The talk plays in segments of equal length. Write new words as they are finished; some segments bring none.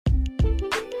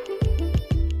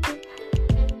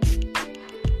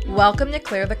Welcome to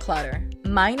Clear the Clutter.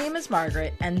 My name is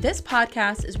Margaret, and this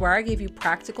podcast is where I give you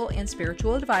practical and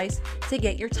spiritual advice to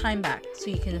get your time back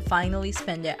so you can finally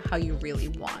spend it how you really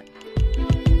want.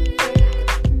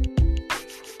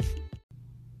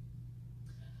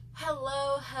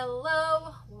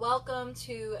 Hello. Welcome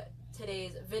to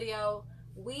today's video.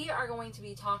 We are going to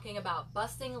be talking about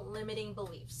busting limiting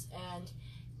beliefs, and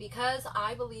because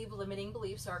I believe limiting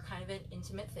beliefs are kind of an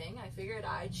intimate thing, I figured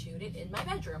I'd shoot it in my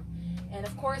bedroom. And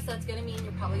of course, that's going to mean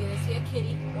you're probably going to see a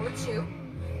kitty or two.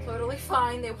 Totally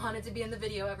fine. They wanted to be in the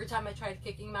video. Every time I tried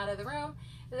kicking them out of the room,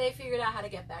 they figured out how to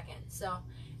get back in. So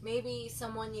maybe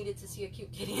someone needed to see a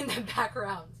cute kitty in the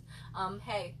background.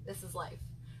 Hey, this is life.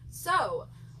 So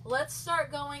let's start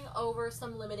going over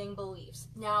some limiting beliefs.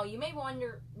 Now, you may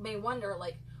wonder,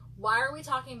 like, why are we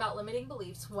talking about limiting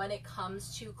beliefs when it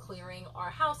comes to clearing our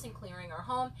house and clearing our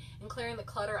home and clearing the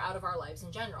clutter out of our lives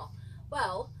in general?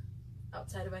 Well,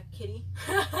 outside of a kitty,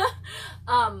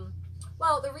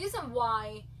 well, the reason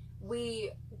why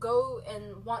we go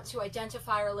and want to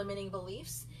identify our limiting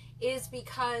beliefs is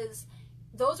because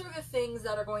those are the things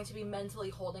that are going to be mentally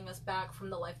holding us back from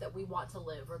the life that we want to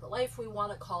live, or the life we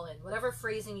want to call in, whatever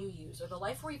phrasing you use, or the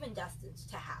life we're even destined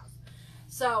to have.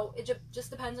 So it just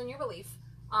depends on your belief.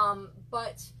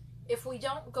 But if we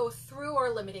don't go through our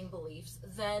limiting beliefs,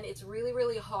 then it's really,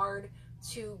 really hard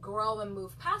to grow and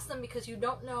move past them, because you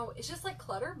don't know. It's just like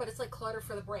clutter, but it's like clutter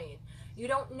for the brain. You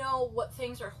don't know what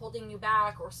things are holding you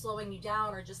back or slowing you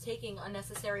down or just taking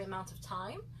unnecessary amounts of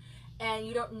time, and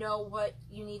you don't know what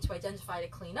you need to identify to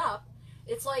clean up.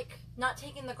 It's like not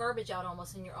taking the garbage out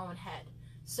almost in your own head.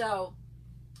 So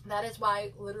that is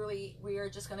why literally we are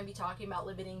just going to be talking about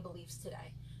limiting beliefs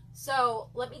today. So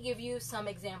let me give you some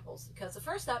examples, because the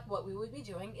first step, what we would be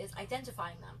doing, is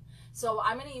identifying them. So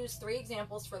I'm going to use 3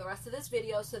 examples for the rest of this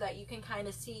video so that you can kind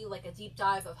of see like a deep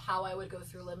dive of how I would go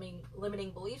through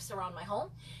limiting beliefs around my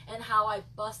home and how I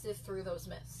busted through those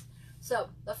myths. So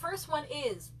the first one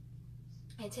is,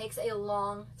 it takes a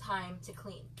long time to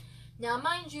clean. Now,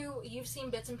 mind you, you've seen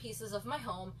bits and pieces of my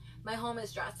home. My home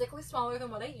is drastically smaller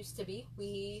than what I used to be.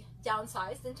 We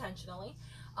downsized intentionally.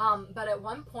 But at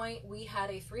one point, we had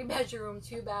a 3-bedroom,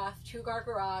 2-bath, 2-car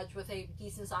garage with a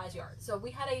decent-sized yard. So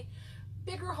we had a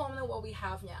bigger home than what we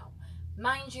have now.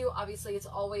 Mind you, obviously, it's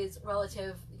always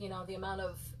relative, the amount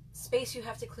of space you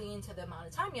have to clean to the amount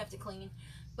of time you have to clean.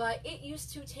 But it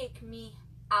used to take me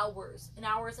hours and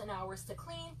hours and hours to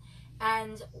clean.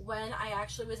 And when I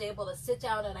actually was able to sit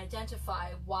down and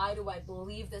identify, why do I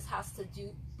believe this has to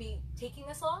be taking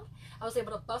this long, I was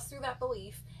able to bust through that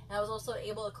belief, and I was also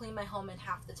able to clean my home in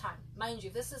half the time. Mind you,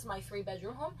 this is my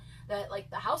 3-bedroom home, that like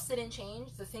the house didn't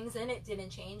change, the things in it didn't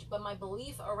change, but my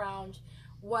belief around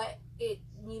what it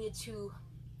needed to,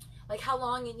 like how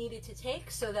long it needed to take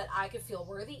so that I could feel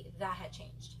worthy, that had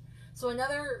changed. So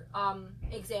another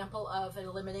example of a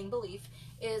limiting belief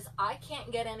is, I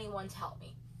can't get anyone to help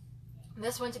me.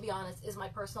 This one, to be honest, is my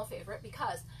personal favorite,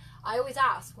 because I always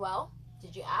ask, well,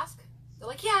 did you ask? They're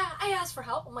like, yeah, I asked for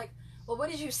help. I'm like, well, what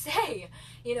did you say?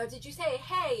 Did you say,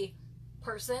 hey,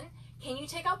 person, can you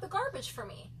take out the garbage for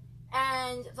me?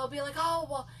 And they'll be like, oh,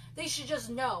 well, they should just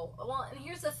know. Well, and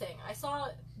here's the thing. I saw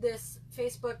this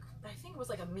Facebook, I think it was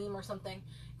like a meme or something,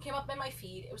 came up in my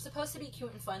feed. It was supposed to be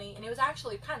cute and funny, and it was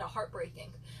actually kind of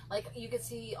heartbreaking. Like, you could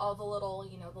see all the little,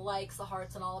 the likes, the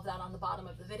hearts, and all of that on the bottom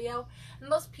of the video. And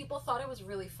most people thought it was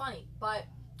really funny, but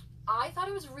I thought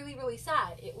it was really, really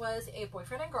sad. It was a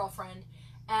boyfriend and girlfriend,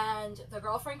 and the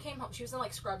girlfriend came home. She was in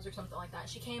like scrubs or something like that.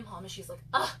 She came home and she's like,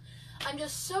 ugh, I'm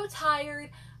just so tired.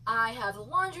 I have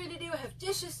laundry to do, I have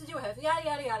dishes to do, I have yada,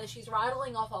 yada, yada. She's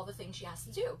rattling off all the things she has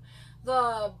to do.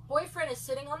 The boyfriend is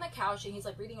sitting on the couch, and he's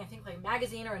like reading, I think, like a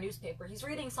magazine or a newspaper. He's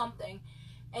reading something,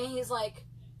 and he's like,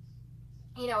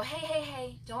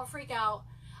 hey, don't freak out.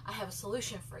 I have a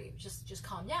solution for you. Just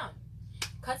calm down.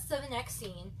 Cuts to the next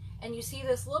scene, and you see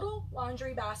this little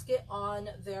laundry basket on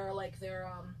their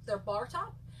bar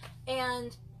top,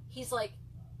 and he's like,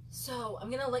 so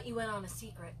I'm gonna let you in on a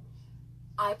secret.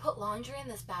 I put laundry in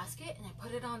this basket, and I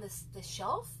put it on this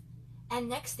shelf, and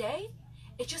next day,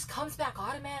 it just comes back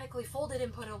automatically folded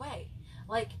and put away.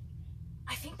 Like,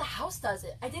 I think the house does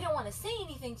it. I didn't want to say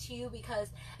anything to you because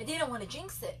I didn't want to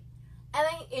jinx it.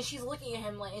 And she's looking at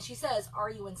him, and she says, are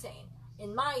you insane?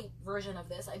 In my version of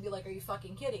this, I'd be like, are you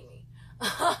fucking kidding me?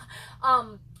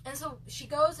 And so she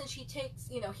goes, and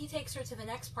he takes her to the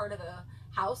next part of the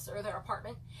house or their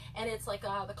apartment, and it's like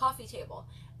the coffee table.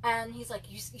 And he's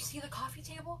like, you see the coffee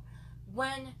table?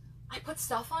 When I put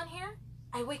stuff on here,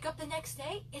 I wake up the next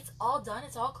day, it's all done,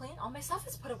 it's all clean, all my stuff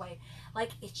is put away.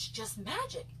 Like, it's just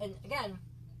magic. And again,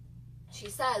 she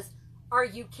says, are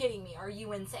you kidding me? Are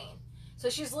you insane? So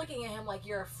she's looking at him like,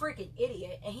 you're a freaking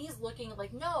idiot. And he's looking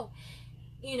like, no,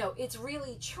 you know, it's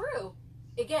really true.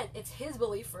 Again, it's his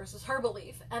belief versus her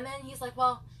belief. And then he's like,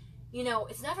 well, you know,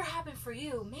 it's never happened for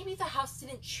you. Maybe the house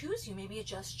didn't choose you. Maybe it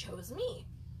just chose me.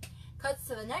 Cuts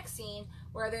to the next scene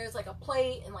where there's like a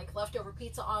plate and like leftover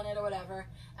pizza on it or whatever.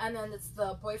 And then it's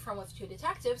the boyfriend with two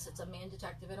detectives. It's a man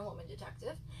detective and a woman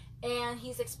detective. And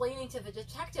he's explaining to the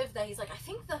detective that he's like, I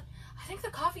think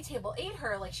the coffee table ate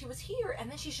her. Like, she was here and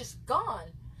then she's just gone.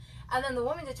 And then the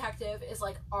woman detective is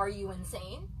like, are you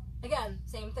insane? Again,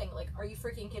 same thing. Like, are you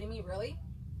freaking kidding me? Really?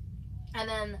 And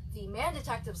then the man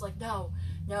detective's like, no,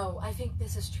 I think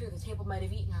this is true. The table might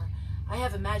have eaten her. I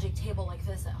have a magic table like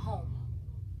this at home.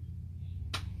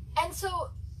 And so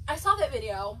I saw that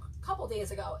video a couple days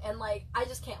ago, and like, I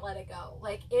just can't let it go.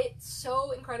 Like, it's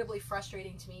so incredibly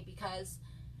frustrating to me because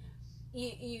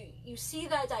you see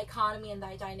that dichotomy and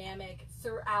that dynamic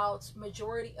throughout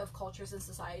majority of cultures and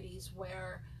societies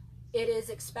where it is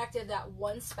expected that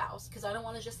one spouse, because I don't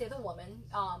want to just say the woman,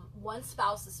 one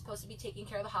spouse is supposed to be taking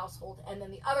care of the household, and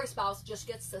then the other spouse just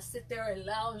gets to sit there and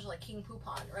lounge like King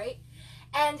Poupon, right?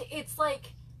 And it's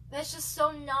like, that's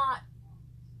so not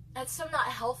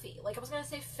healthy. Like, I was going to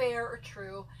say fair or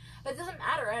true, but it doesn't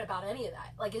matter about any of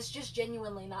that. Like, it's just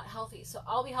genuinely not healthy. So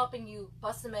I'll be helping you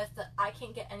bust the myth that I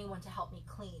can't get anyone to help me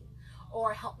clean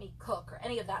or help me cook or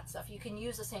any of that stuff. You can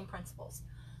use the same principles.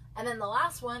 And then the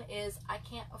last one is I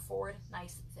can't afford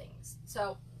nice things.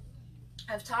 So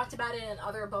I've talked about it in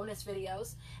other bonus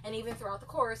videos and even throughout the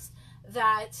course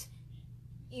that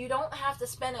you don't have to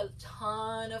spend a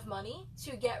ton of money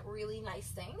to get really nice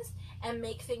things and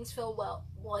make things feel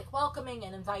welcoming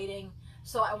and inviting.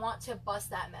 So I want to bust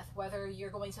that myth, whether you're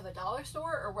going to the dollar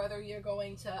store or whether you're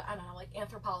going to, I don't know, like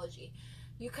Anthropologie.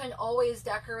 You can always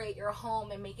decorate your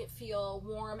home and make it feel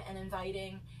warm and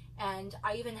inviting. And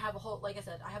I even have a whole, like I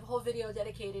said, I have a whole video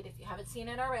dedicated, if you haven't seen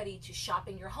it already, to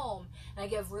shopping your home. And I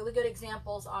give really good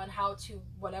examples on how to,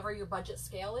 whatever your budget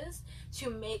scale is,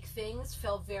 to make things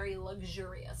feel very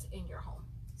luxurious in your home.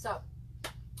 So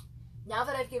now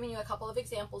that I've given you a couple of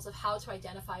examples of how to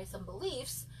identify some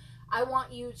beliefs, I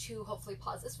want you to hopefully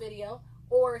pause this video,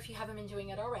 or if you haven't been doing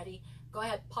it already, go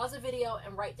ahead, pause the video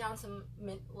and write down some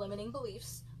limiting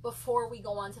beliefs before we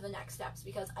go on to the next steps,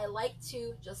 because I like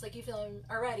to, just like you've done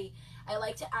already, I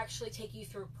like to actually take you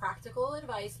through practical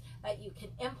advice that you can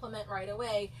implement right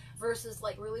away versus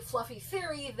like really fluffy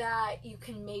theory that you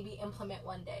can maybe implement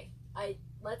one day.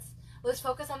 Let's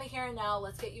focus on the here and now.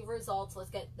 Let's get you results.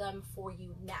 Let's get them for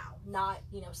you now, not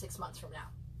 6 months from now.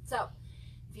 So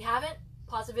if you haven't,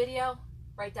 pause the video,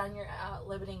 write down your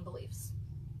limiting beliefs.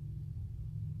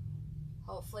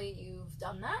 Hopefully you've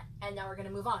done that, and now we're going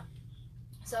to move on.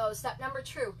 So step number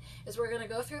 2 is we're going to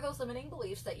go through those limiting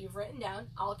beliefs that you've written down.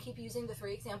 I'll keep using the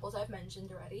 3 examples I've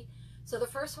mentioned already. So the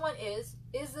first one is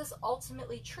this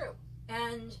ultimately true?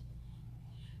 And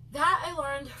that I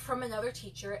learned from another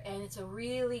teacher, and it's a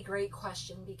really great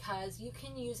question because you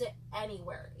can use it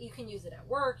anywhere. You can use it at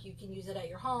work, you can use it at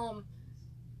your home.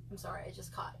 I'm sorry, I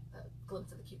just caught a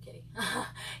glimpse of the cute kitty.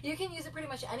 You can use it pretty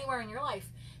much anywhere in your life.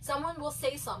 Someone will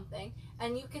say something,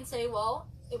 and you can say, well,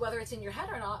 whether it's in your head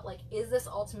or not, like, is this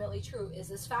ultimately true? Is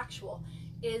this factual?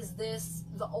 Is this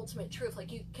the ultimate truth? Like,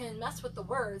 you can mess with the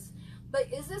words,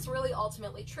 but is this really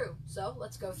ultimately true? So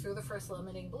let's go through the first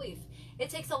limiting belief. It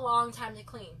takes a long time to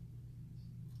clean.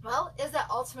 Well, is that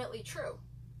ultimately true?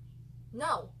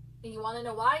 No. And you want to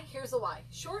know why? Here's the why.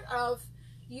 Short of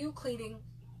you cleaning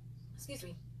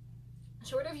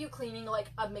like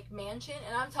a McMansion,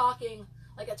 and I'm talking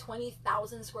like a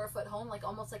 20,000 square foot home, like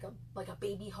almost like a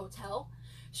baby hotel.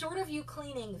 Short of you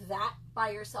cleaning that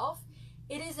by yourself,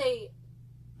 it is a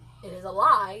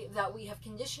lie that we have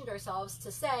conditioned ourselves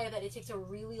to say that it takes a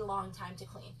really long time to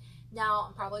clean. Now,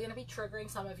 I'm probably going to be triggering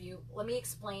some of you. Let me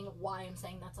explain why I'm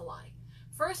saying that's a lie.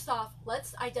 First off,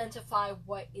 let's identify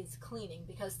what is cleaning,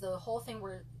 because the whole thing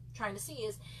we're trying to see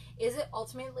is it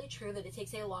ultimately true that it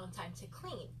takes a long time to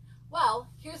clean? Well,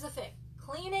 here's the thing.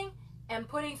 Cleaning and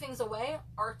putting things away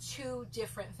are 2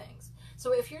 different things.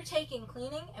 So if you're taking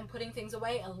cleaning and putting things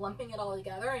away and lumping it all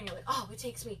together and you're like, oh, it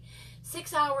takes me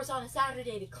 6 hours on a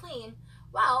Saturday to clean,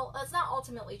 well, that's not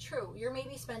ultimately true. You're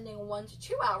maybe spending 1 to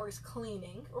 2 hours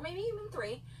cleaning, or maybe even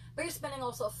 3, but you're spending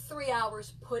also 3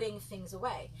 hours putting things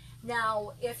away.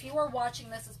 Now, if you are watching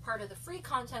this as part of the free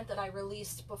content that I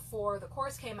released before the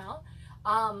course came out,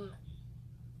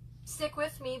 stick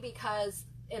with me, because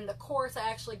in the course I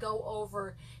actually go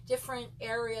over different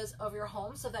areas of your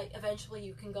home so that eventually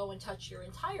you can go and touch your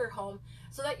entire home,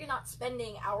 so that you're not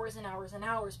spending hours and hours and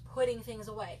hours putting things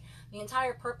away. The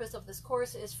entire purpose of this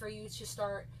course is for you to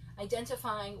start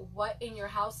identifying what in your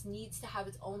house needs to have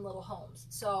its own little homes.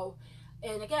 So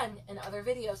And again, in other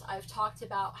videos, I've talked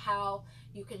about how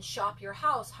you can shop your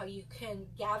house, how you can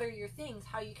gather your things,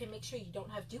 how you can make sure you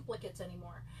don't have duplicates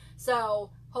anymore.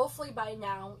 So hopefully by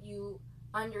now you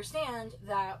understand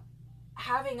that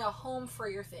having a home for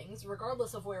your things,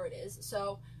 regardless of where it is.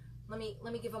 So let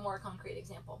me give a more concrete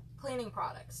example. Cleaning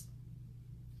products.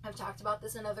 I've talked about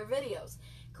this in other videos.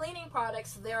 Cleaning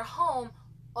products, their home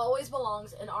always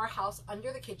belongs in our house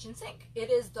under the kitchen sink.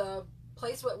 It is the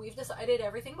place what we've decided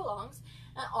everything belongs,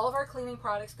 and all of our cleaning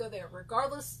products go there,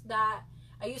 regardless that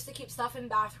I used to keep stuff in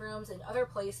bathrooms and other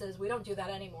places. We don't do that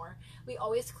anymore. We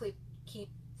always keep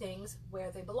things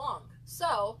where they belong.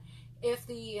 So if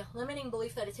the limiting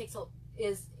belief that it takes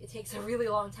a really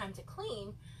long time to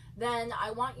clean, then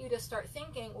I want you to start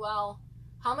thinking, well,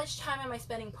 how much time am I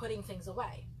spending putting things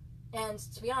away? And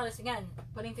to be honest, again,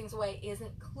 putting things away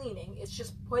isn't cleaning, it's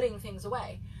just putting things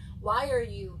away. Why are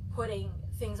you putting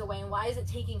things away, and why is it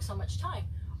taking so much time?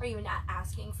 Are you not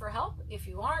asking for help? If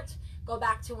you aren't, go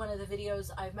back to one of the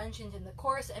videos I've mentioned in the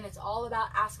course, and it's all about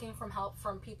asking for help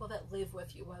from people that live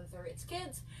with you, whether it's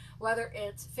kids, whether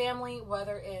it's family,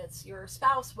 whether it's your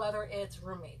spouse, whether it's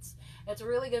roommates. It's a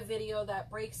really good video that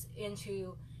breaks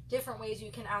into different ways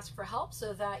you can ask for help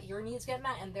so that your needs get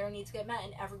met and their needs get met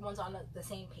and everyone's on the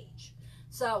same page.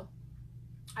 So,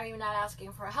 are you not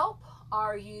asking for help?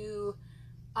 Are you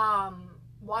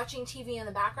watching TV in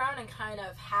the background and kind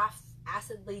of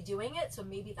half-assedly doing it, so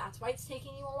maybe that's why it's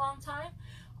taking you a long time?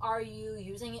 Are you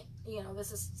using it,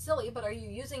 this is silly, but are you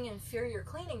using inferior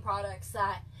cleaning products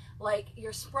that, like,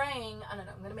 you're spraying, I don't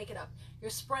know, I'm going to make it up,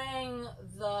 you're spraying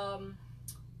the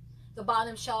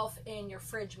bottom shelf in your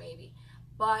fridge maybe,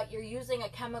 but you're using a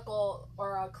chemical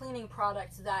or a cleaning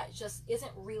product that just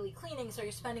isn't really cleaning, so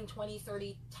you're spending 20,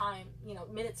 30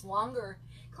 minutes longer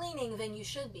cleaning than you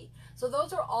should be. So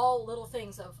those are all little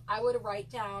things of, I would write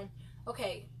down,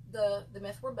 okay, the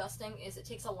myth we're busting is it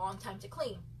takes a long time to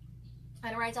clean.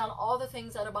 And write down all the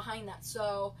things that are behind that.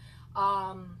 So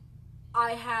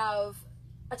I have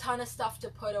a ton of stuff to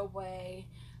put away.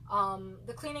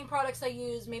 The cleaning products I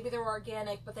use, maybe they're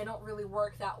organic, but they don't really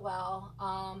work that well.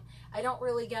 I don't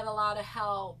really get a lot of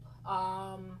help.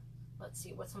 Let's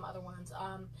see, what's some other ones?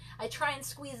 I try and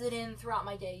squeeze it in throughout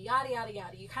my day, yada, yada,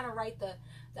 yada. You kind of write the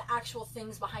actual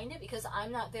things behind it, because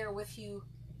I'm not there with you,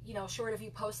 short of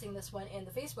you posting this one in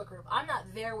the Facebook group. I'm not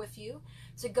there with you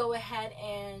to go ahead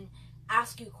and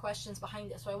ask you questions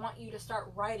behind it. So I want you to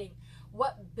start writing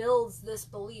what builds this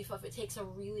belief of it takes a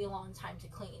really long time to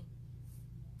clean.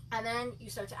 And then you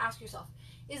start to ask yourself,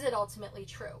 is it ultimately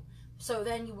true? So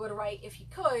then you would write, if you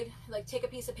could, like take a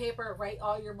piece of paper, write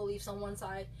all your beliefs on one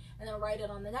side, and then write it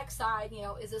on the next side,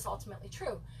 is this ultimately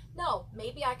true? No,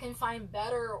 maybe I can find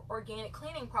better organic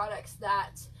cleaning products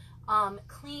that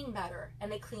clean better, and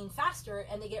they clean faster,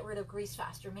 and they get rid of grease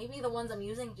faster. Maybe the ones I'm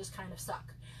using just kind of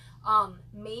suck.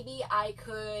 Maybe I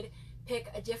could pick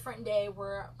a different day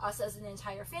where us as an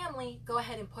entire family go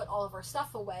ahead and put all of our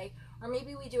stuff away, or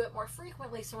maybe we do it more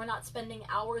frequently so we're not spending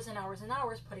hours and hours and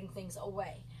hours putting things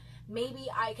away. Maybe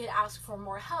I could ask for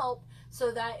more help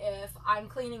so that if I'm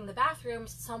cleaning the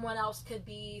bathrooms, someone else could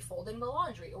be folding the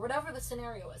laundry, or whatever the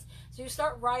scenario is. So you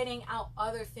start writing out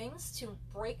other things to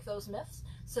break those myths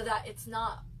so that it's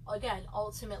not, again,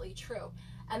 ultimately true.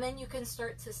 And then you can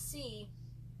start to see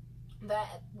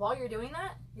that while you're doing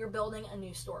that, you're building a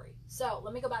new story. So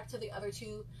let me go back to the other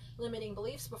two limiting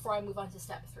beliefs before I move on to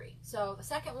step 3. So the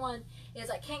second one is,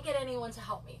 I can't get anyone to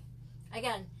help me.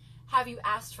 Again, have you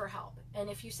asked for help? And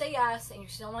if you say yes and you're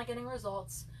still not getting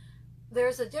results,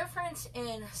 there's a difference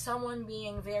in someone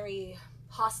being very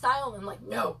hostile and like,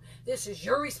 no, this is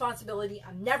your responsibility,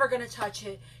 I'm never going to touch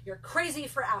it, you're crazy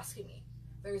for asking me.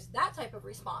 There's that type of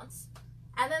response.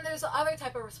 And then there's the other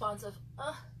type of response of,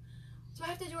 do I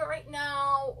have to do it right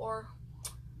now? Or,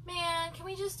 man, can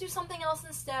we just do something else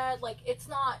instead? Like, it's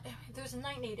not, there's a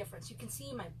night and day difference. You can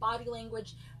see my body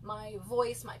language, my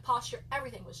voice, my posture,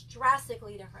 everything was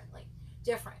drastically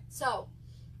different. So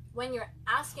when you're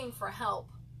asking for help,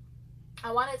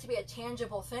 I want it to be a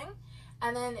tangible thing.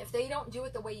 And then if they don't do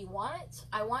it the way you want it,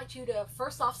 I want you to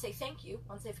first off say thank you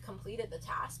once they've completed the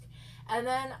task. And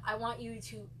then I want you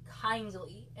to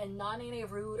kindly, and not in a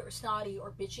rude or snotty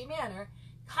or bitchy manner,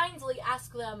 kindly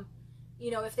ask them,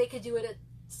 if they could do it a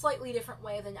slightly different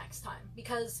way the next time.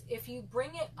 Because if you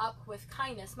bring it up with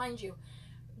kindness, mind you,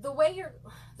 the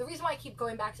reason why I keep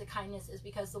going back to kindness is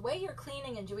because the way you're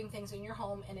cleaning and doing things in your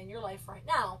home and in your life right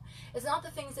now is not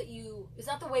is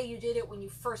not the way you did it when you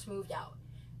first moved out.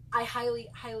 I highly,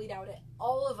 highly doubt it.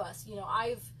 All of us,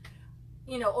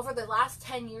 over the last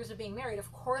 10 years of being married,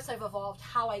 of course I've evolved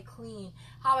how I clean,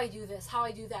 how I do this, how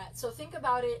I do that. So think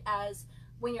about it as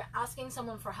when you're asking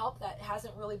someone for help that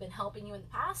hasn't really been helping you in the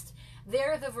past,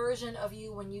 they're the version of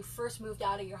you when you first moved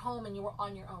out of your home and you were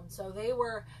on your own. So they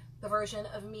were the version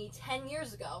of me 10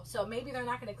 years ago. So maybe they're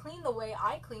not going to clean the way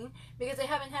I clean because they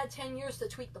haven't had 10 years to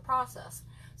tweak the process.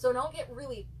 So don't get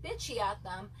really bitchy at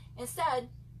them. Instead,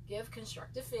 give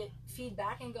constructive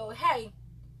feedback and go, hey,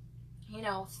 you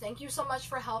know, thank you so much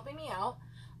for helping me out.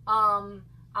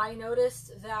 I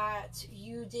noticed that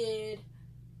you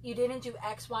didn't do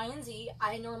X, Y, and Z.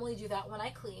 I normally do that when I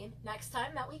clean. Next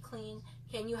time that we clean,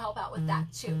 can you help out with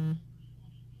that too?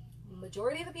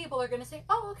 Majority of the people are going to say,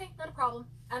 oh, okay, not a problem.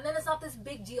 And then it's not this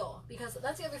big deal, because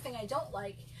that's the other thing I don't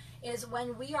like is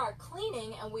when we are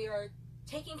cleaning and we are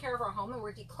taking care of our home and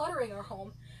we're decluttering our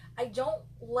home, I don't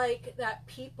like that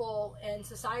people and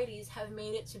societies have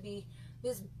made it to be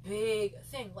this big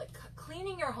thing. Like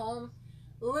cleaning your home,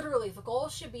 literally the goal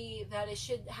should be that it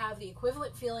should have the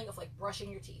equivalent feeling of like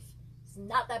brushing your teeth. It's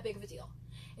not that big of a deal.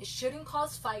 It shouldn't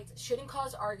cause fights, it shouldn't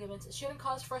cause arguments, it shouldn't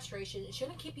cause frustration, it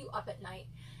shouldn't keep you up at night.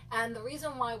 And the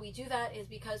reason why we do that is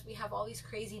because we have all these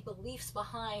crazy beliefs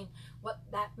behind what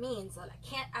that means, that I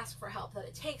can't ask for help, that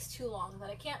it takes too long, that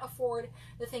I can't afford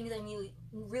the things I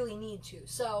really need to.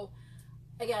 So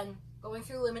again, going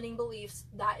through limiting beliefs,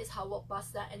 that is how we'll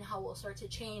bust that and how we'll start to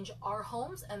change our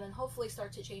homes and then hopefully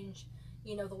start to change,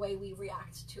 you know, the way we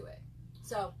react to it.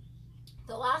 So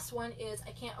the last one is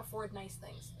I can't afford nice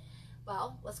things.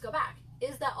 Well, let's go back.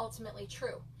 Is that ultimately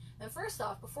true? And first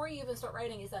off, before you even start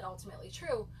writing, is that ultimately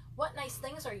true? What nice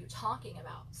things are you talking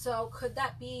about? So could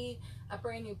that be a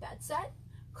brand new bed set?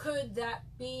 Could that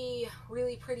be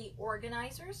really pretty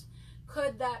organizers?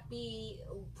 Could that be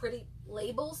pretty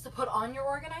labels to put on your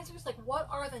organizers? Like, what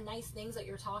are the nice things that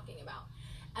you're talking about?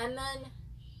 And then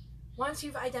once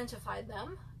you've identified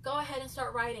them, go ahead and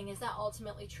start writing. Is that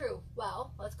ultimately true?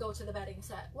 Well, let's go to the bedding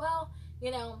set. Well,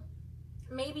 you know,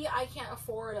 maybe I can't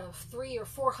afford a $300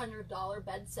 or $400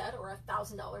 bed set or a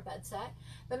 $1,000 bed set,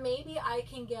 but maybe I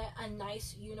can get a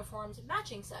nice uniformed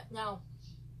matching set. Now,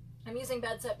 I'm using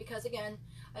bed set because, again,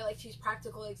 I like to use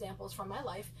practical examples from my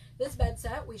life. This bed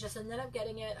set, we just ended up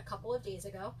getting it a couple of days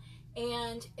ago,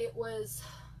 and it was,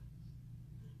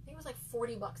 I think it was like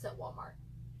 $40 at Walmart.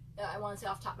 I want to say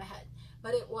off the top of my head.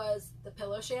 But it was the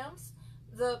pillow shams,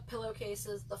 the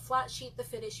pillowcases, the flat sheet, the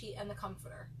fitted sheet, and the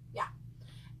comforter. Yeah.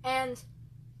 And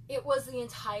it was the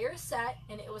entire set,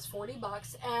 and it was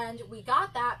 $40, and we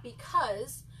got that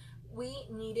because we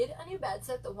needed a new bed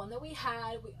set. The one that we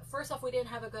had, first off, we didn't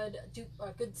have a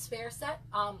good spare set.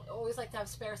 I always like to have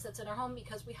spare sets in our home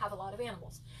because we have a lot of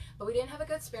animals, but we didn't have a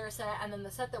good spare set. And then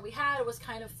the set that we had was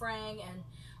kind of fraying, and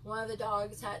one of the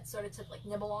dogs had started to like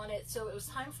nibble on it, so it was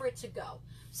time for it to go.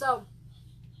 So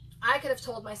I could have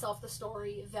told myself the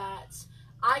story that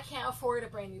I can't afford a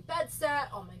brand new bed set.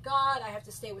 Oh my God, I have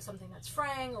to stay with something that's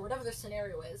fraying, or whatever the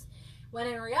scenario is. When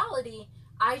in reality,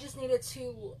 I just needed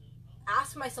to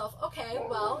ask myself, okay,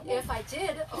 well, if I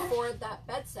did afford that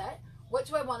bed set, what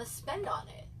do I want to spend on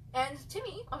it? And to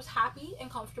me, I was happy and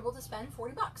comfortable to spend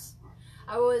 $40.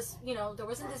 I was, you know, there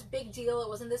wasn't this big deal. It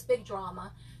wasn't this big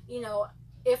drama. You know,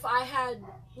 if I had,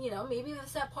 you know, maybe the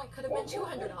set point could have been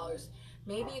 $200.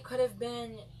 Maybe it could have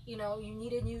been, you know, you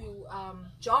needed new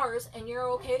jars and you're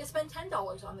okay to spend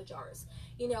 $10 on the jars.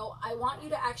 You know, I want you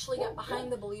to actually get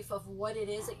behind the belief of what it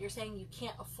is that you're saying you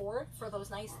can't afford for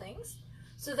those nice things.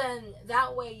 So then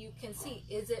that way you can see,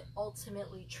 is it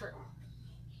ultimately true?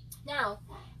 Now,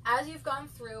 as you've gone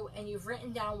through and you've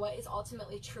written down what is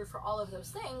ultimately true for all of those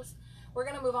things, we're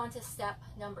going to move on to step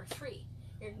number 3.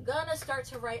 You're going to start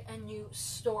to write a new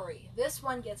story. This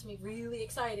one gets me really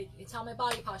excited. You can tell my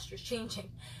body posture is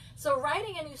changing. So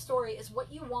writing a new story is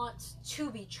what you want to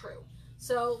be true.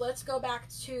 So let's go back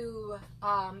to,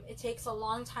 it takes a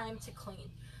long time to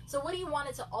clean. So what do you want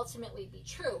it to ultimately be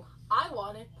true? I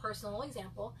wanted, personal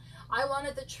example, I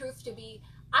wanted the truth to be,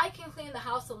 I can clean the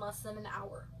house in less than an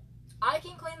hour. I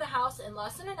can clean the house in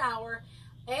less than an hour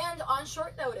and on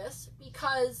short notice,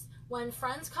 because when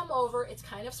friends come over, it's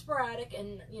kind of sporadic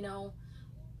and, you know,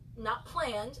 not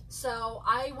planned. So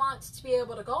I want to be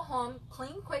able to go home,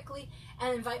 clean quickly,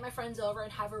 and invite my friends over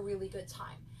and have a really good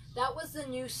time. That was the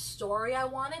new story I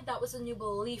wanted. That was the new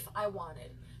belief I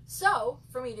wanted. So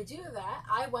for me to do that,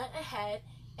 I went ahead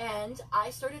and I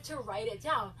started to write it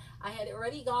down. I had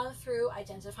already gone through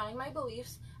identifying my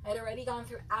beliefs. I had already gone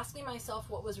through asking myself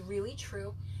what was really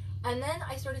true. And then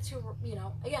I started to, you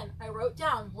know, again, I wrote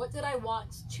down, what did I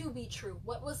want to be true?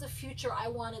 What was the future I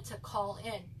wanted to call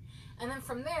in? And then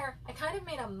from there, I kind of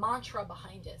made a mantra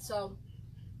behind it. So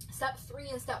step 3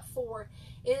 and step 4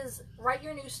 is write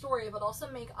your new story, but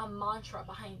also make a mantra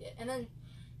behind it. And then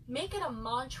make it a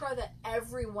mantra that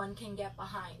everyone can get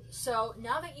behind. So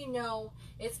now that you know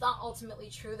it's not ultimately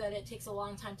true that it takes a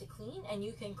long time to clean, and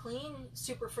you can clean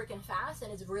super freaking fast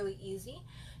and it's really easy,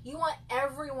 you want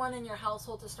everyone in your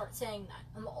household to start saying that.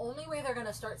 And the only way they're going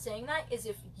to start saying that is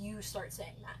if you start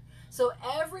saying that. So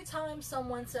every time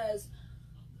someone says,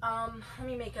 let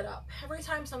me make it up. Every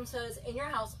time someone says in your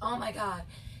house, oh my God,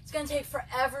 it's going to take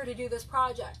forever to do this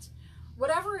project.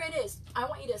 Whatever it is, I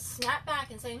want you to snap back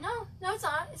and say, no, it's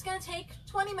not. It's going to take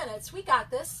 20 minutes. We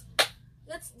got this.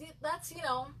 That's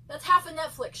half a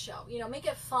Netflix show. Make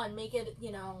it fun. Make it,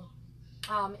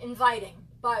 inviting.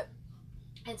 But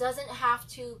it doesn't have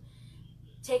to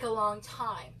take a long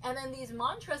time. And then these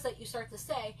mantras that you start to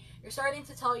say, you're starting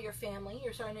to tell your family,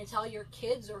 you're starting to tell your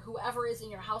kids or whoever is in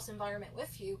your house environment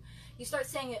with you, you start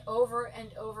saying it over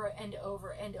and over and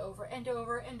over and over and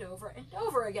over and over and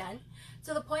over again,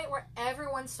 to the point where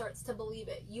everyone starts to believe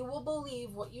it. You will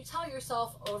believe what you tell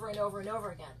yourself over and over and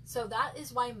over again. So that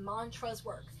is why mantras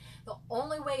work. The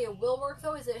only way it will work,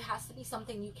 though, is it has to be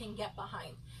something you can get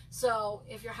behind. So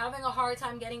if you're having a hard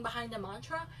time getting behind a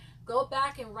mantra, go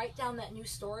back and write down that new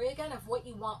story again of what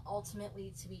you want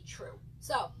ultimately to be true.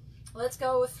 So let's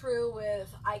go through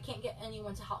with, I can't get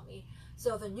anyone to help me.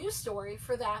 So the new story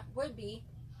for that would be,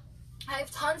 I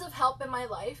have tons of help in my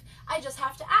life, I just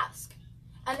have to ask.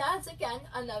 And that's, again,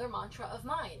 another mantra of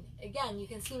mine. Again, you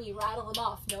can see me rattle them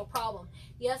off, no problem.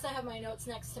 Yes, I have my notes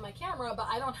next to my camera, but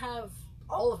I don't have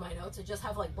all of my notes. I just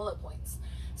have like bullet points.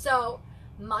 So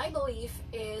my belief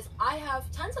is, I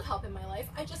have tons of help in my life,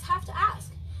 I just have to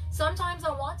ask. Sometimes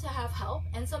I want to have help,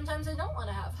 and sometimes I don't want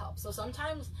to have help. So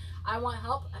sometimes I want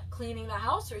help at cleaning the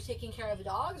house, or taking care of the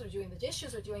dogs, or doing the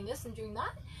dishes, or doing this and doing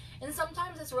that. And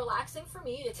sometimes it's relaxing for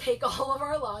me to take all of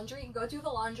our laundry and go do the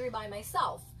laundry by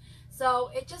myself. So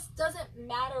it just doesn't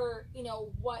matter,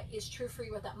 what is true for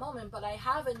you at that moment, but I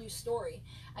have a new story.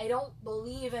 I don't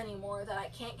believe anymore that I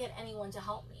can't get anyone to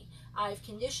help me. I've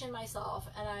conditioned myself,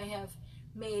 and I have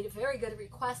made very good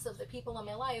requests of the people in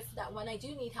my life that when I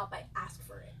do need help, I ask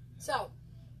for it. So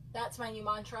that's my new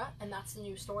mantra, and that's the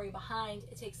new story behind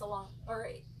it takes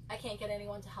I can't get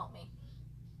anyone to help me.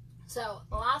 So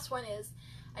the last one is,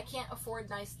 I can't afford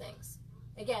nice things.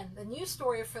 Again, the new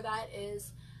story for that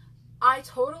is, I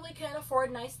totally can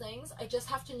afford nice things. I just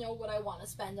have to know what I want to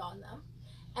spend on them.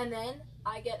 And then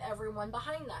I get everyone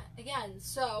behind that. Again,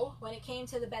 so when it came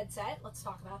to the bed set, let's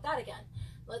talk about that again.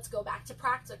 Let's go back to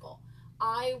practical.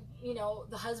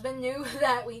 The husband knew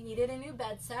that we needed a new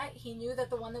bed set. He knew that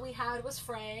the one that we had was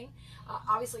fraying.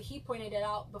 Obviously, he pointed it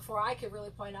out before I could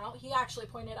really point out. He actually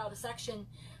pointed out a section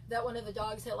that one of the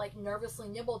dogs had nervously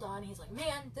nibbled on. He's like,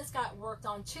 man, this got worked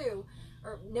on too,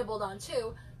 or nibbled on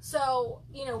too. So,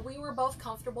 we were both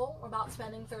comfortable about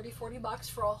spending $30-$40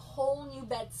 for a whole new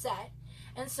bed set.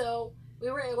 And so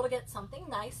we were able to get something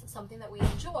nice, something that we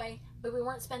enjoy, but we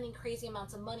weren't spending crazy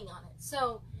amounts of money on it.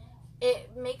 So it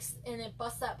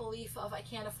busts that belief of I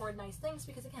can't afford nice things,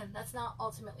 because again, that's not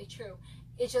ultimately true.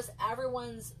 It's just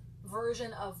everyone's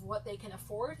version of what they can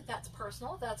afford. That's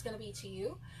personal. That's going to be to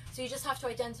you. So you just have to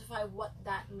identify what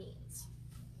that means.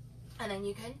 And then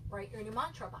you can write your new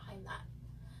mantra behind that.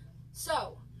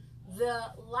 So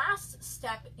the last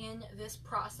step in this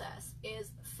process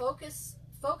is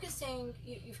focusing.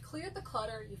 You've cleared the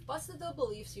clutter, you've busted the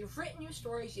beliefs, you've written your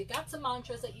stories, you got some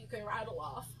mantras that you can rattle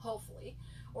off, hopefully,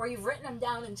 or you've written them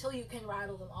down until you can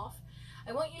rattle them off.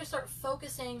 I want you to start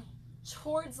focusing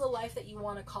towards the life that you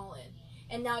want to call in.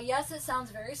 And now, yes, it sounds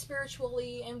very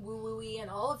spiritually and woo-woo-y and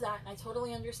all of that, and I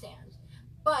totally understand.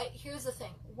 But here's the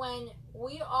thing. When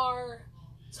we are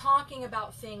talking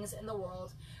about things in the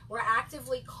world, we're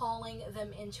actively calling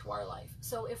them into our life.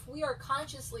 So if we are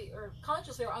consciously or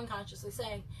unconsciously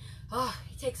saying, oh,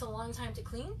 it takes a long time to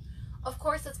clean, of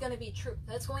course that's going to be true.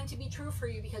 That's going to be true for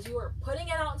you, because you are putting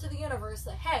it out into the universe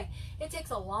that, hey, it takes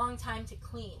a long time to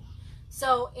clean.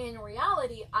 So in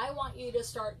reality, I want you to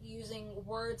start using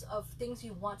words of things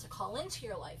you want to call into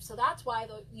your life. So that's why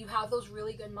you have those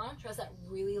really good mantras that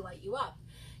really light you up.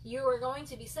 You are going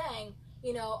to be saying,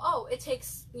 oh, it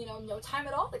takes, no time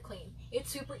at all to clean. It's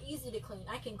super easy to clean.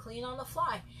 I can clean on the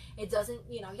fly. It doesn't,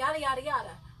 yada, yada,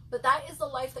 yada. But that is the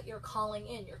life that you're calling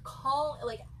in.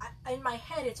 In my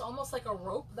head, it's almost like a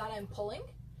rope that I'm pulling.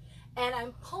 And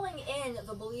I'm pulling in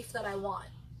the belief that I want.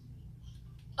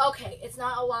 Okay, it's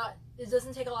not a lot. It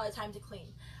doesn't take a lot of time to clean.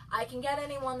 I can get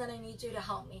anyone that I need to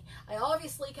help me. I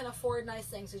obviously can afford nice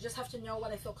things. I just have to know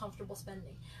what I feel comfortable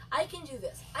spending. I can do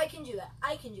this. I can do that.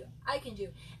 I can do.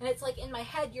 And it's like in my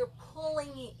head, you're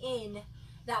pulling in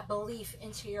that belief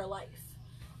into your life.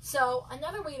 So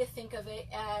another way to think of it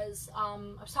as, I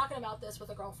was talking about this with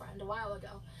a girlfriend a while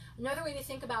ago. Another way to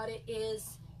think about it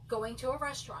is going to a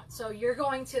restaurant. So you're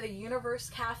going to the Universe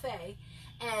Cafe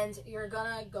and you're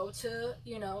gonna go to,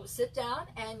 you know, sit down,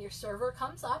 and your server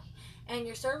comes up and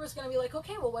your server's gonna be like,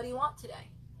 okay, well, what do you want today?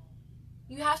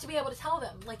 You have to be able to tell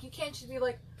them. Like, you can't just be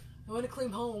like, I want a clean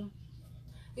home.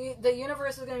 The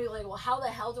universe is gonna be like, well, how the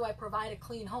hell do I provide a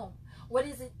clean home? What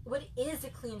is it? What is a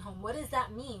clean home? What does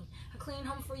that mean? A clean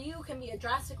home for you can be a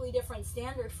drastically different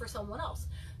standard for someone else.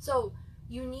 So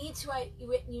you need to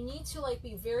like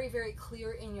be very, very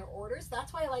clear in your orders.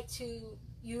 That's why I like to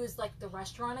use like the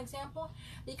restaurant example,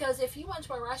 because if you went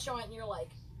to a restaurant and you're like,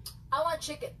 I want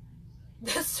chicken,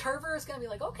 the server is going to be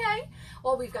like, okay,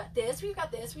 well, we've got this, we've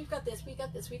got this, we've got this, we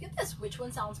got this, we got this, which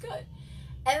one sounds good?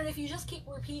 And if you just keep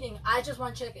repeating, I just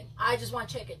want chicken, I just want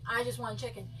chicken, I just want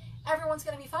chicken, everyone's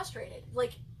going to be frustrated.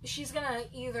 Like, she's going to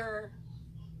either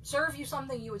serve you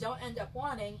something you don't end up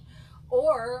wanting,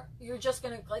 or you're just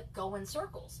going to like go in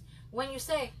circles. When you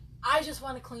say, I just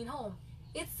want a clean home,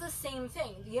 it's the same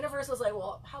thing. The universe is like,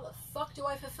 well, how the fuck do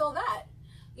I fulfill that?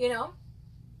 You know?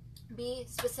 Be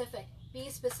specific. Be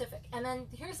specific. And then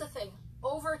here's the thing.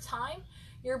 Over time,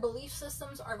 your belief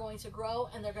systems are going to grow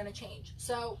and they're going to change.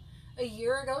 So a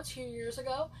year ago, 2 years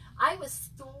ago, I was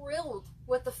thrilled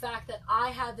with the fact that I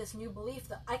had this new belief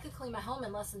that I could clean my home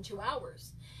in less than 2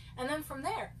 hours. And then from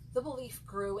there, the belief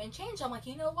grew and changed. I'm like,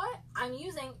 you know what? I'm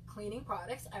using cleaning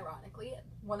products, ironically,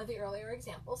 one of the earlier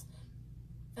examples.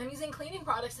 I'm using cleaning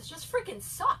products that just freaking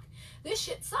suck. This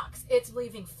shit sucks. It's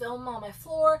leaving film on my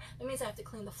floor. That means I have to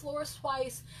clean the floors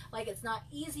twice. Like, it's not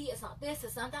easy. It's not this.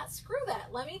 It's not that. Screw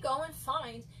that. Let me go and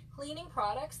find cleaning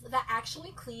products that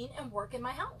actually clean and work in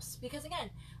my house. Because again,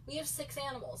 we have 6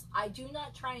 animals. I do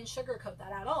not try and sugarcoat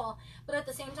that at all. But at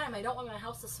the same time, I don't want my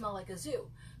house to smell like a zoo.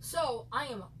 So I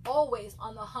am always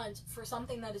on the hunt for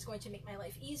something that is going to make my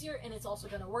life easier, and it's also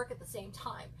going to work at the same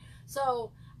time.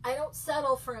 So I don't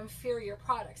settle for inferior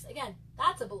products. Again,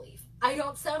 that's a belief. I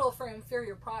don't settle for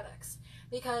inferior products,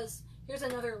 because here's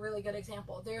another really good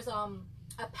example. There's a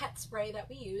pet spray that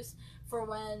we use for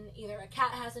when either a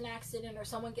cat has an accident or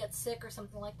someone gets sick or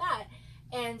something like that.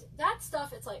 And that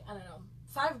stuff, it's like, I don't know,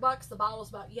 $5. The bottle's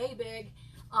about yay big.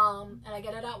 And I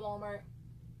get it at Walmart.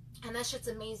 And that shit's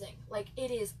amazing. Like,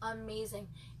 it is amazing.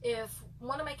 If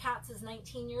one of my cats is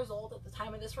 19 years old at the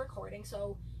time of this recording,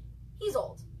 so he's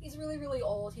old. He's really, really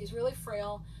old. He's really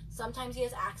frail. Sometimes he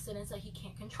has accidents that he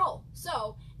can't control.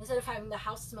 So instead of having the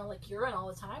house smell like urine all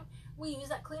the time, we use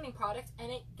that cleaning product, and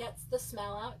it gets the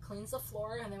smell out, it cleans the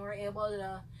floor, and then we're able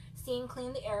to steam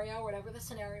clean the area, or whatever the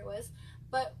scenario is.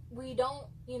 But we don't,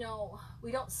 you know,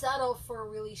 we don't settle for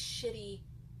really shitty,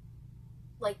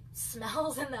 like,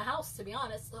 smells in the house, to be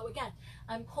honest. So again,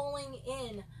 I'm pulling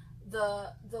in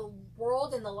the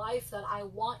world and the life that I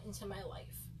want into my life.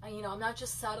 You know, I'm not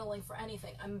just settling for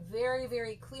anything. I'm very,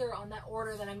 very clear on that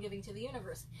order that I'm giving to the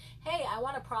universe. Hey, I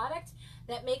want a product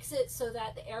that makes it so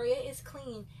that the area is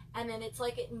clean, and then it's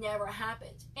like it never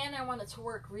happened. And I want it to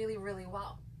work really, really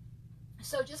well.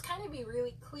 So just kind of be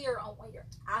really clear on what you're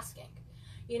asking.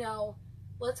 You know,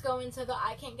 let's go into the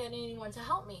I can't get anyone to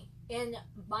help me. In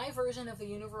my version of the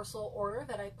universal order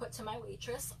that I put to my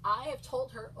waitress, I have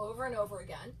told her over and over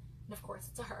again, and of course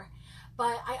it's a her,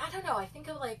 but I don't know, I think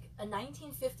of like a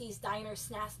 1950s diner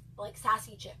like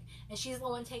sassy chick, and she's the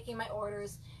one taking my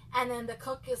orders, and then the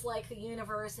cook is like the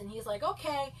universe, and he's like,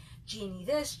 okay, genie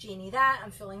this, genie that,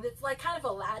 I'm feeling this, like kind of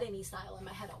Aladdin-y style in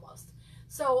my head almost.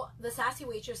 So the sassy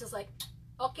waitress is like,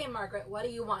 okay, Margaret, what do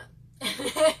you want?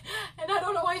 And I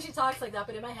don't know why she talks like that,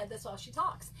 but in my head that's how she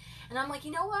talks. And I'm like,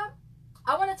 you know what?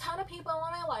 I want a ton of people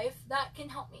in my life that can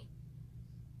help me.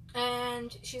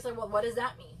 And she's like, well, what does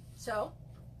that mean? So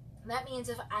that means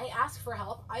if I ask for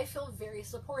help, I feel very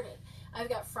supported. I've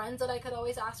got friends that I could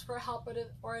always ask for help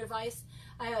or advice.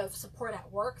 I have support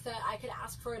at work that I could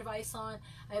ask for advice on.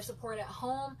 I have support at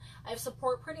home. I have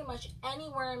support pretty much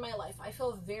anywhere in my life. I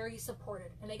feel very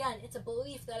supported. And again, it's a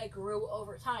belief that I grew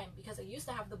over time, because I used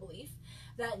to have the belief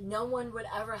that no one would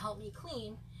ever help me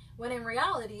clean, when in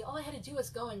reality, all I had to do was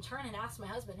go and turn and ask my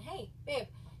husband, hey, babe,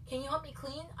 can you help me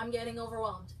clean? I'm getting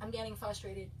overwhelmed. I'm getting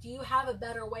frustrated. Do you have a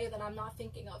better way that I'm not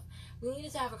thinking of? We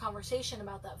needed to have a conversation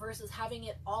about that versus having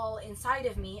it all inside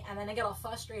of me, and then I get all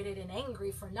frustrated and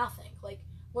angry for nothing. Like,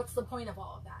 what's the point of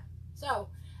all of that? So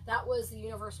that was the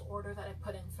universal order that I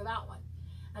put in for that one.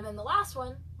 And then the last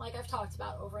one, like I've talked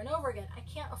about over and over again, I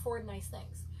can't afford nice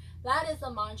things. That is the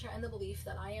mantra and the belief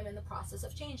that I am in the process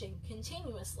of changing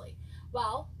continuously.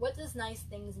 Well, what does nice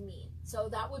things mean? So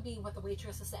that would be what the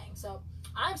waitress is saying. So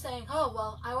I'm saying, oh,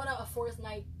 well, I want to afford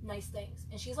nice things.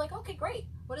 And she's like, okay, great.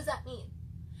 What does that mean?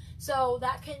 So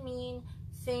that can mean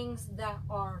things that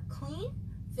are clean,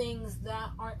 things that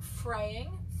aren't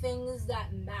fraying, things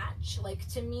that match. Like,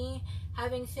 to me,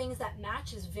 having things that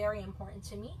match is very important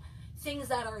to me. Things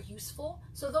that are useful.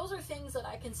 So those are things that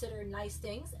I consider nice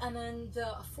things. And then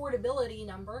the affordability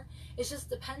number, it just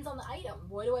depends on the item.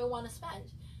 What do I want to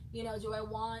spend? You know, do I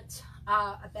want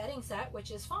a bedding set, which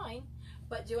is fine,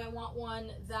 but do I want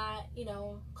one that, you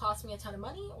know, costs me a ton of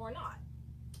money or not?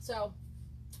 So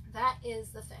that is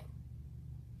the thing.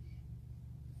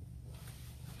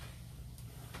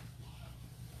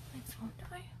 Thanks, won't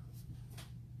I?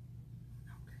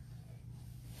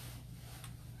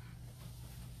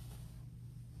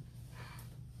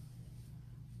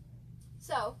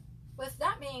 So, with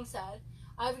that being said,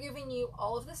 I've given you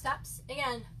all of the steps.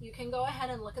 Again, you can go ahead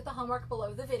and look at the homework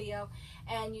below the video,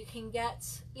 and you can get,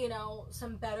 you know,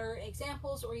 some better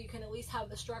examples, or you can at least have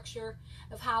the structure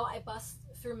of how I bust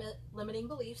through limiting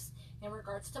beliefs in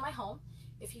regards to my home.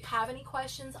 If you have any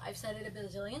questions, I've said it a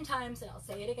bazillion times and I'll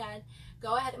say it again,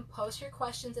 go ahead and post your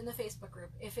questions in the Facebook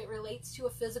group. If it relates to a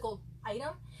physical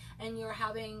item and you're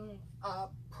having a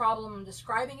problem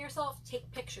describing yourself,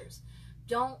 take pictures.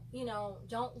 Don't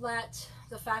let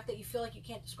the fact that you feel like you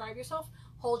can't describe yourself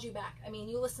hold you back. I mean,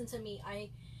 you listen to me.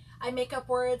 I make up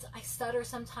words. I stutter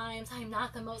sometimes. I'm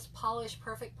not the most polished,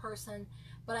 perfect person,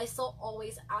 but I still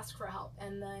always ask for help.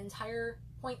 And the entire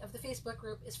point of the Facebook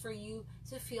group is for you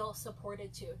to feel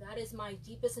supported too. That is my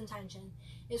deepest intention,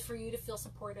 is for you to feel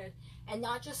supported, and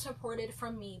not just supported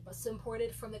from me, but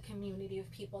supported from the community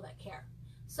of people that care.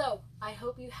 So I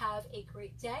hope you have a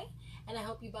great day, and I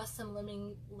hope you bust some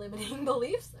limiting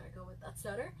beliefs. There I go with that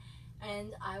stutter.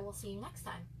 And I will see you next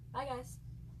time. Bye, guys.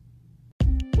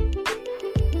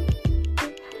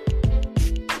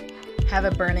 Have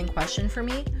a burning question for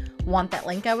me? Want that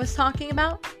link I was talking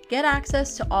about? Get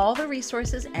access to all the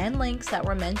resources and links that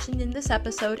were mentioned in this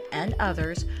episode and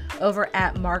others over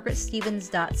at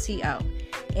margaretstevens.co.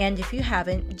 And if you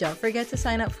haven't, don't forget to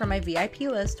sign up for my VIP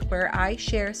list, where I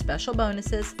share special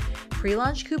bonuses,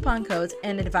 pre-launch coupon codes,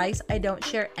 and advice I don't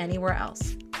share anywhere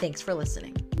else. Thanks for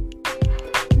listening.